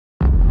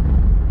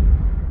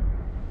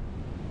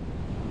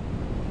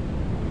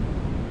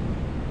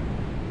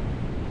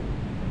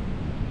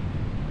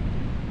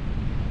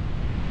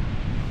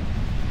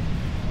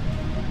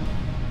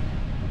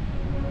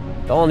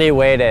The only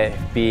way to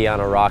be on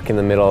a rock in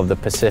the middle of the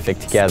Pacific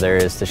together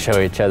is to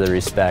show each other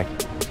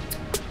respect.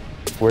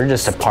 We're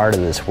just a part of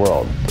this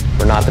world.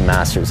 We're not the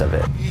masters of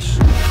it.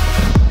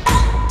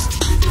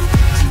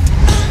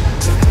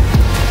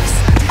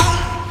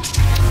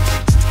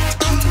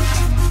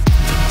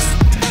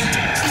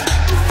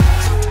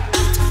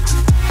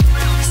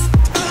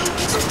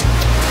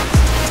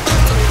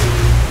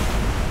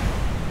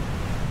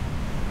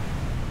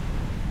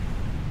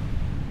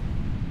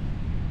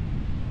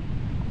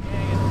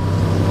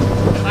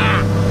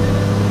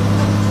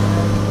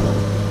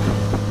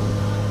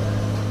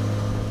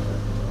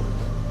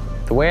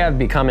 The way I've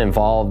become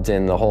involved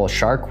in the whole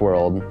shark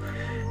world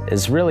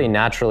is really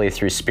naturally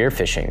through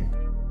spearfishing.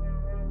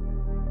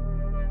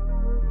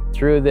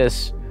 Through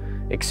this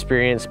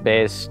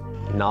experience-based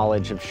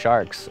knowledge of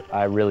sharks,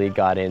 I really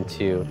got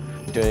into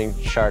doing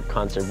shark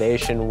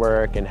conservation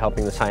work and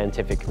helping the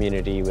scientific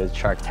community with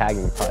shark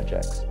tagging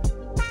projects.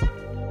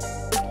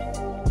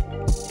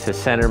 To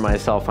center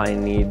myself, I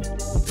need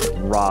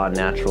raw,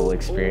 natural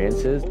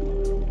experiences.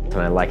 And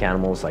I like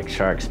animals like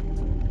sharks.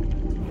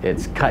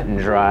 It's cut and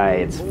dry,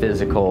 it's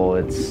physical,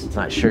 it's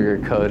not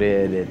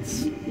sugar-coated,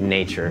 it's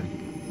nature.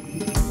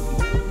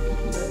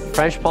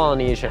 French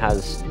Polynesia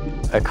has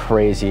a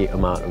crazy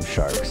amount of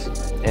sharks.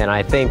 And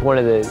I think one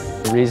of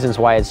the reasons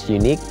why it's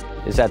unique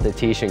is that the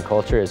Tahitian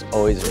culture has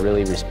always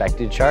really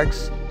respected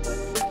sharks.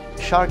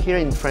 Shark here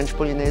in French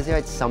Polynesia,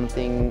 it's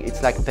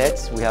like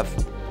pets. We have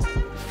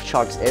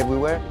sharks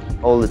everywhere.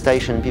 All the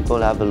Tahitian people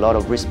have a lot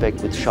of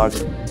respect with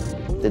sharks.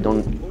 They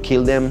don't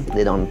kill them,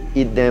 they don't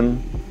eat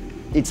them.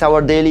 It's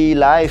our daily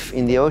life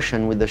in the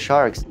ocean with the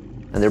sharks,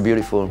 and they're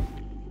beautiful.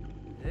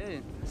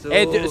 So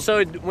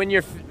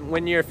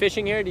when you're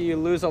fishing here, do you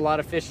lose a lot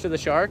of fish to the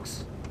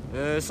sharks?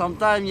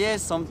 Sometimes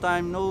yes,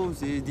 sometimes no.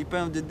 It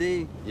depends on the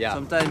day. Yeah.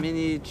 Sometimes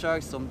many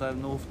sharks,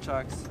 sometimes no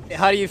sharks.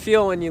 How do you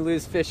feel when you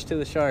lose fish to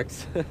the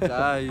sharks?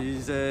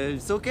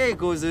 It's okay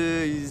because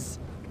it's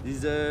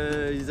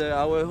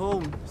our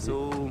home.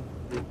 So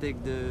they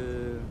take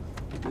the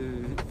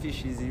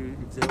fish is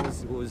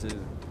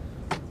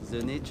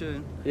the nature.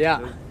 Yeah.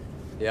 So.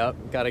 Yep.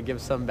 Got to give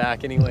some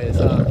back anyways.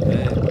 Huh?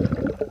 Yeah.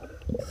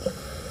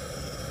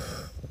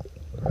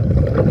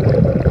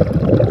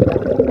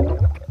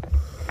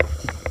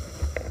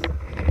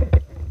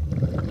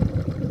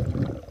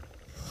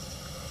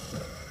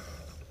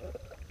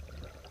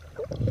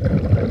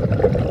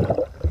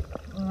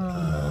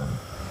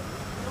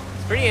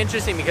 Pretty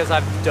interesting because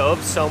I've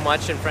dove so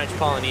much in French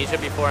Polynesia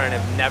before and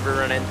have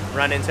never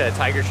run into a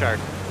tiger shark.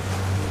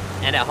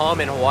 And at home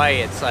in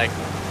Hawaii, it's like,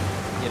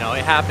 you know,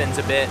 it happens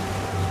a bit.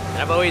 And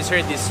I've always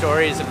heard these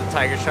stories of the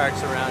tiger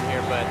sharks around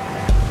here, but,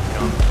 you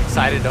know, I'm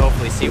excited to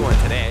hopefully see one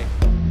today.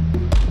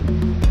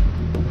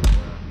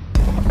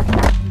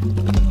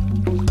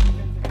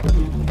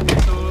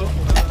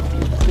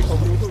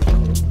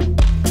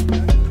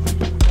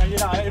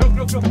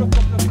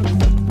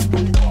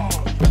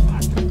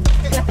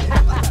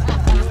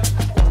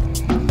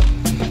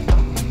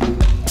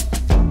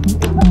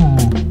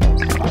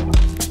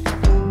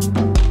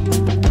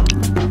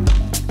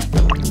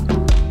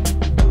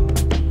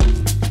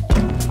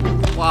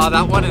 Wow,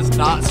 that one is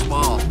not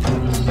small.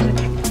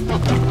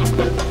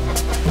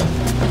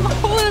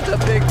 Oh, that's a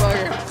big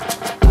bugger.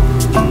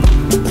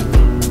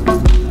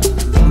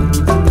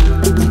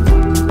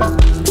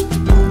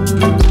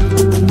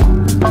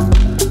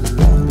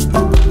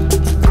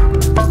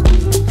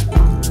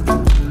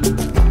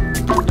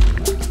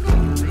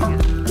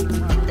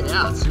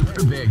 Yeah,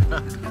 super big.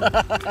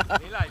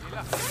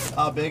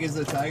 How big is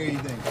the tiger, you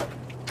think?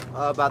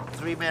 About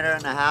 3.5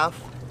 meters.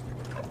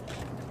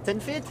 10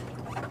 feet?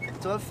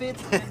 12 feet?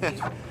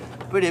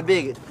 Pretty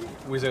big.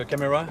 With a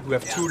camera, we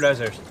have two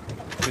lasers.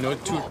 You know,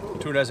 two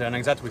lasers, and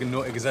like that we can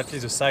know exactly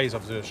the size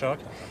of the shark.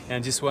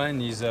 And this one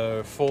is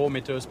 4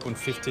 meters per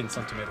 15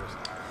 centimeters.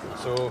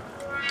 So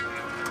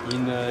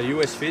in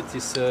US feet,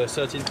 it's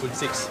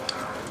 13.6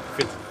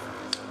 feet.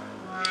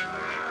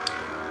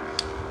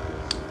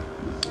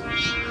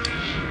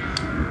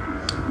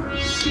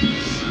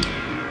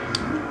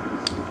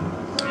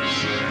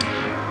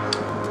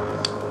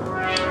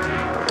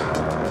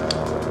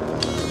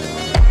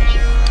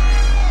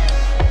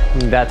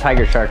 That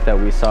tiger shark that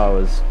we saw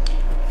was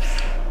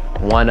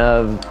one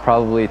of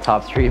probably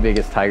top 3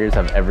 biggest tigers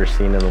I've ever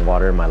seen in the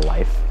water in my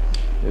life.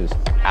 It was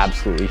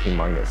absolutely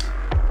humongous.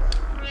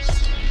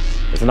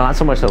 It's not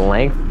so much the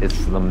length,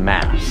 it's the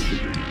mass.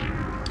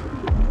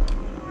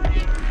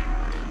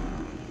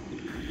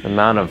 The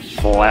amount of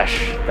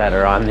flesh that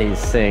are on these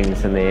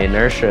things and the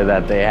inertia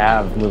that they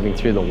have moving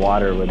through the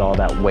water with all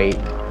that weight.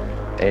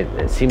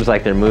 It seems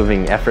like they're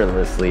moving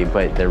effortlessly,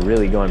 but they're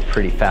really going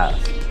pretty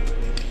fast.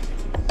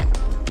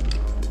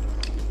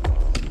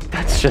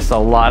 Just a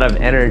lot of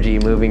energy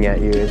moving at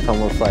you. It's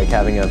almost like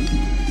having a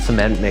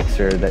cement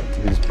mixer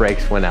whose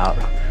brakes went out.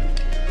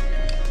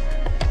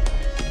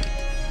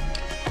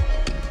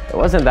 It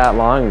wasn't that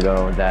long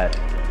ago that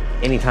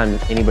anytime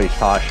anybody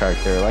saw a shark,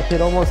 they were like, it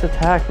almost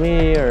attacked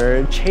me or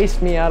it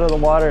chased me out of the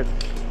water.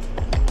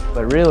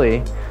 But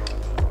really,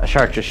 a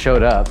shark just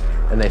showed up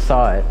and they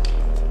saw it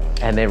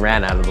and they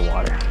ran out of the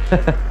water.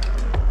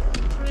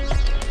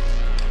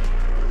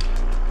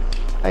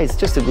 It's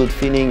just a good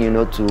feeling, you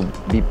know, to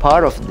be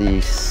part of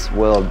this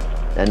world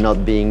and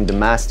not being the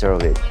master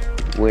of it.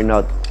 We're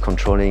not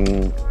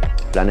controlling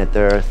planet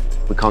Earth.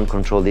 We can't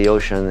control the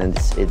ocean, and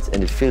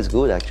it feels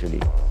good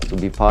actually to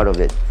be part of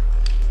it,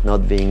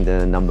 not being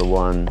the number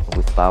one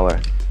with power.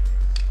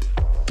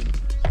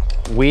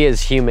 We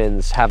as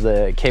humans have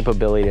the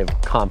capability of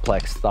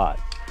complex thought.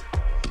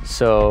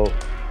 So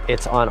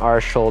it's on our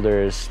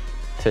shoulders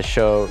to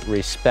show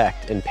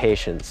respect and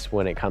patience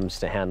when it comes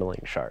to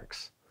handling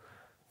sharks.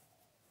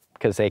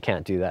 Because they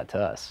can't do that to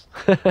us.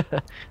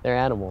 They're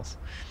animals.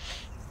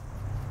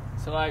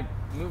 So like,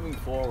 moving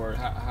forward,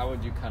 how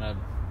would you kind of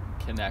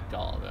connect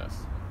all of this?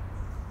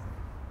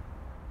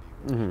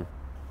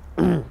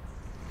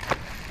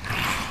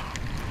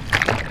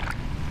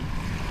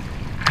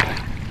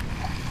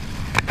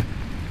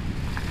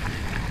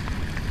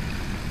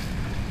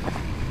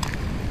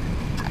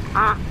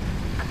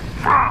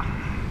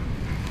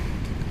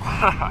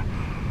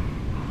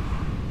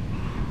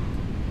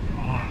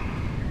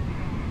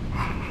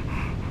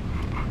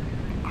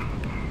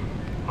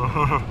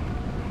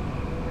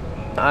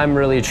 I'm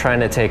really trying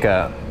to take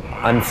a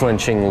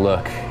unflinching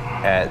look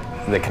at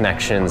the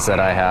connections that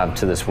I have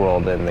to this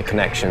world and the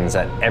connections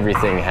that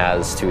everything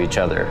has to each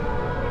other.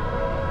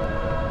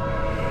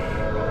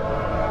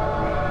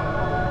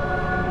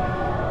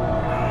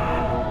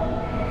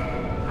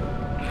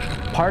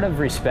 Part of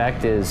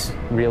respect is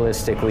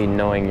realistically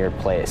knowing your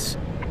place.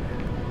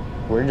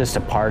 We're just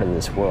a part of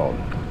this world.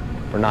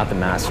 We're not the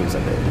masters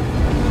of it.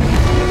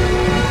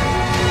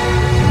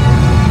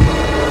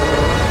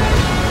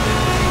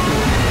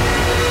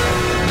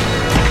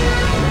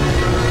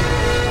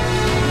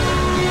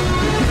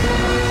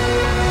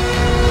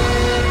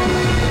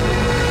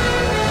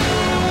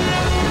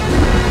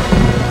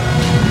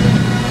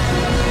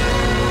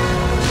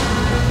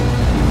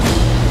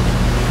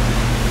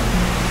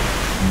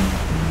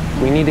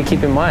 We need to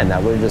keep in mind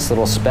that we're just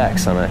little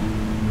specks on a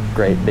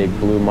great big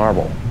blue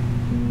marble.